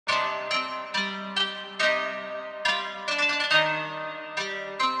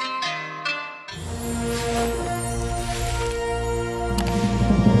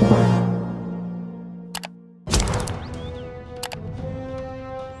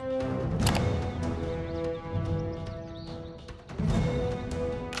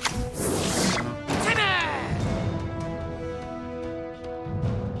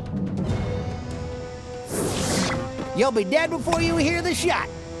You'll be dead before you hear the shot.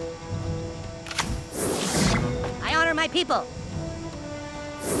 I honor my people.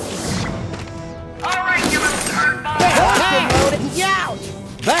 All right, you little dirtball.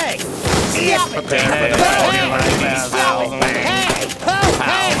 Youch! Bang! Prepare for the battle of your life as hell.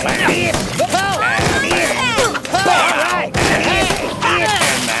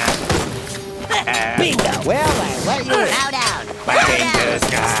 Bingo! Well, I let you in. Bow down.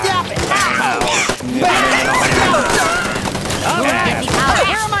 Stop it! All right. Give me power.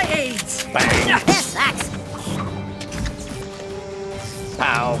 Here are my aids. This sucks.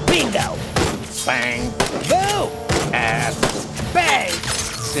 Pow. Bingo! Bang. Boom! Ass. Bang!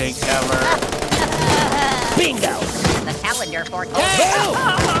 Take cover. Bingo! The calendar foretold. Boom!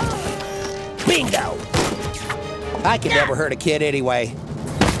 Bingo! I could never hurt a kid anyway.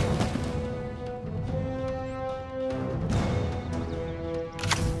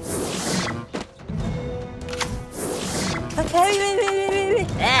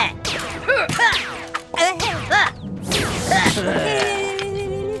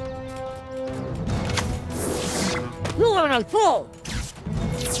 You are a fool.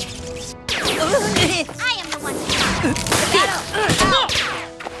 I am the one.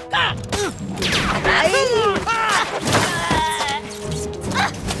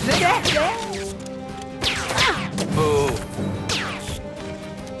 Move.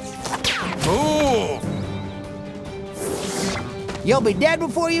 Move. You'll be dead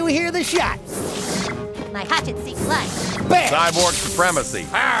before you hear the shot. My hatchet seeks blood. Bang! Cyborg supremacy.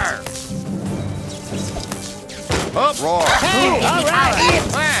 Arr. Up. Roar. Hey, all right!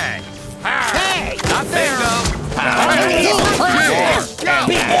 Bang. Arr. Hey! Not there.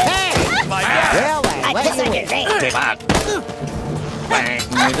 Hey! My God. Well, I let you in. Take that. Bang.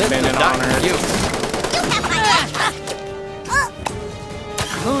 This is honor. You. You have my back.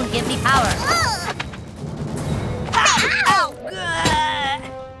 Moon, give me power.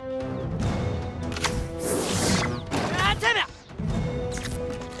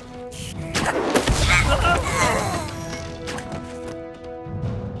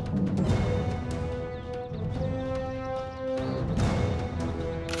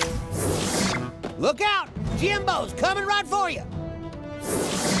 Look out! Jimbo's coming right for you!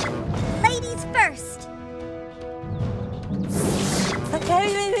 Ladies first.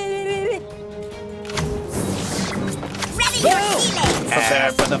 Ready your teammates.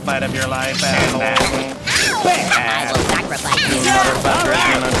 Prepare for the fight of your life, asshole. I will sacrifice you. All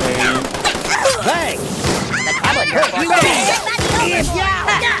right! Bang! The calendar foretold.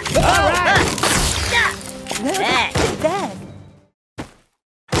 All right!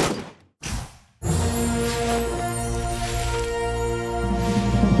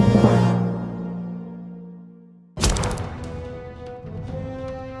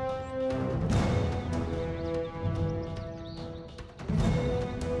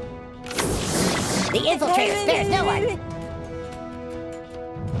 The infiltrator spares no one.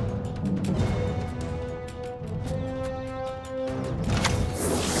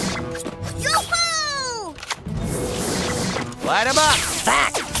 Yoo-hoo! Light him up.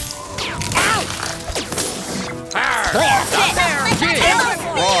 Back! Out! Arr. Stop there!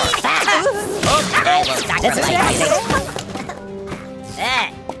 Roar. I will sacrifice you.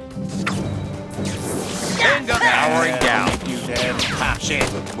 Bingo. Powering down. You dead. Ha, shit.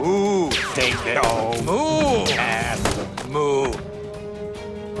 Move. Take it. Oh. Move. Ass. Move.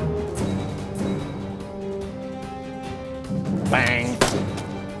 Bang.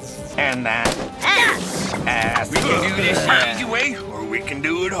 And that. Ass. We can do this the easy way, or we can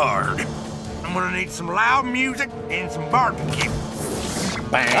do it hard. I'm gonna need some loud music and some barbecue.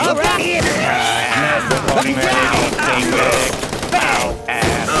 Bang. All right! Ass. Ready. Take it. Bow.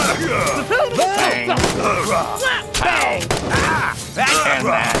 Ass. Bang. Bang! And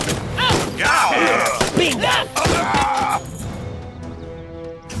that. Bingo!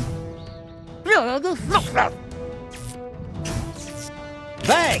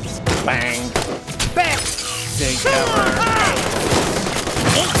 Bang! Bang. Bang! Take cover.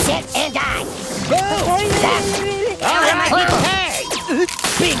 Eat shit and die. Boom! All right! Hey!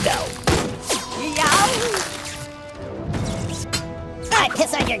 Bingo! I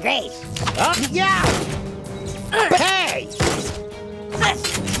piss on your grave. Yeah! Hey!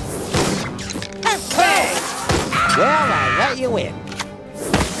 Hey! Well, I let you in.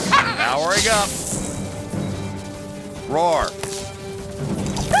 Powering up. Roar.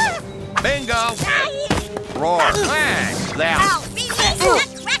 Bingo. Roar. Bang. Down.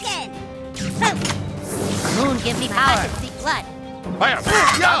 Moon, give me power. Seek blood. Bam.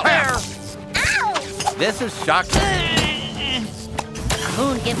 Bam. This is shocking.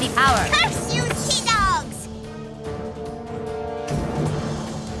 Moon, give me power. Curse you, she-dogs!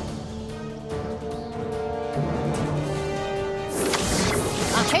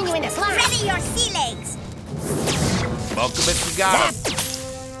 turn you into slime. Ready your sea legs. Welcome if you got 'em.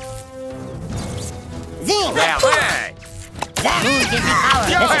 Zing. Now, hey! That moon gives me power.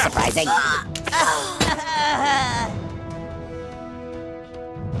 Yeah. This is surprising.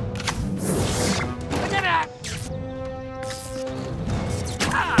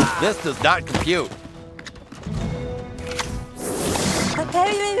 This does not compute.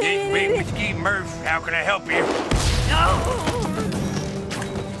 It's me, Whiskey Murph. How can I help you?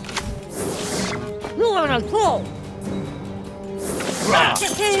 You are a fool.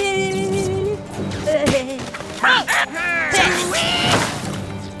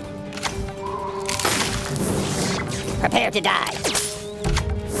 Prepare to die.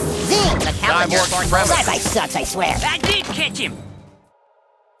 Zing! The calendar Cyborg for supremacy. Sci-fi sucks, I swear. I did catch him.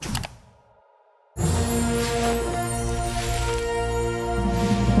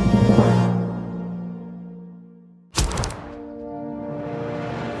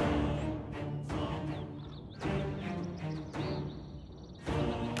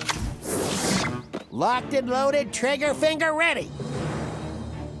 Locked and loaded, trigger finger ready.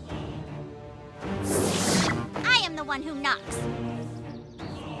 I am the one who knocks.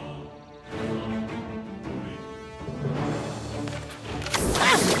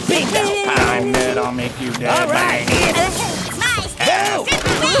 Bingo! I'm dead, I'll make you dead. All right, Bang. Go!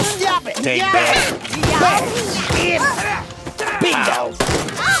 Stop it! Take Yeah. that. Bang. Bingo!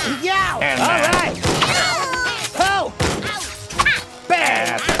 Yeah! And All that. right! Ho!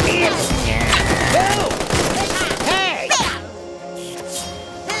 Bang! Go! Hey!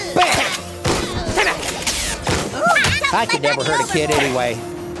 Bang! I could never hurt a kid anyway.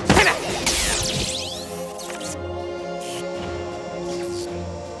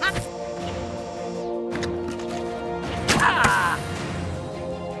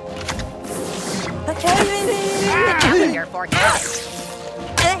 Calendar for Ouch!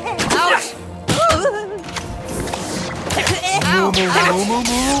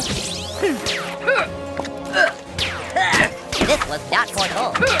 This was not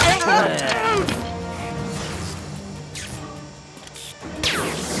foretold.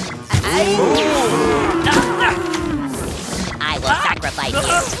 I will sacrifice you.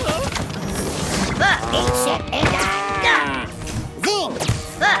 Eat shit and die. Zing!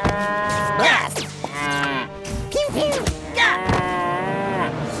 Blast! Pew pew!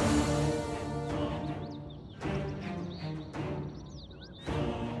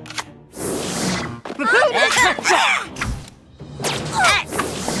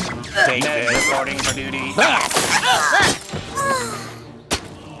 Take this. Reporting for duty. Blast!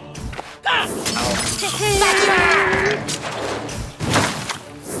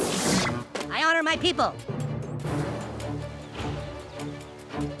 I honor my people.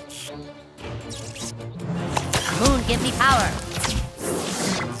 Moon, give me power.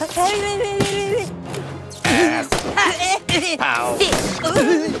 Ass. Pow.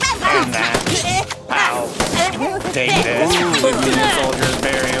 And that. Pow. Take this. Give me the soldier's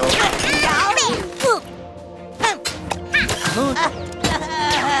burial. Moon.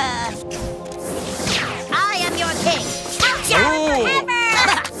 I am your king.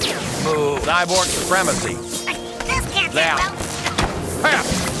 Move. Cyborg supremacy. This can't Down. Pow.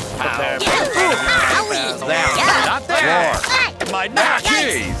 Pow. Down. Not there. My neck.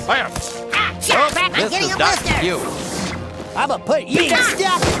 Jeez. Pow. This This is not you. I'ma put you to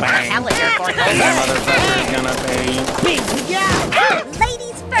stop it. Bang. Calendar for And that motherfucker's gonna pay. Bingo!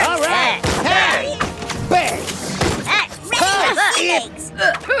 Ladies first. All right! Hey! Bang! Legs.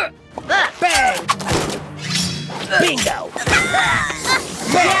 Bang! Bingo!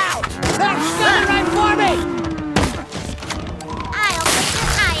 Bang! That's coming right for me!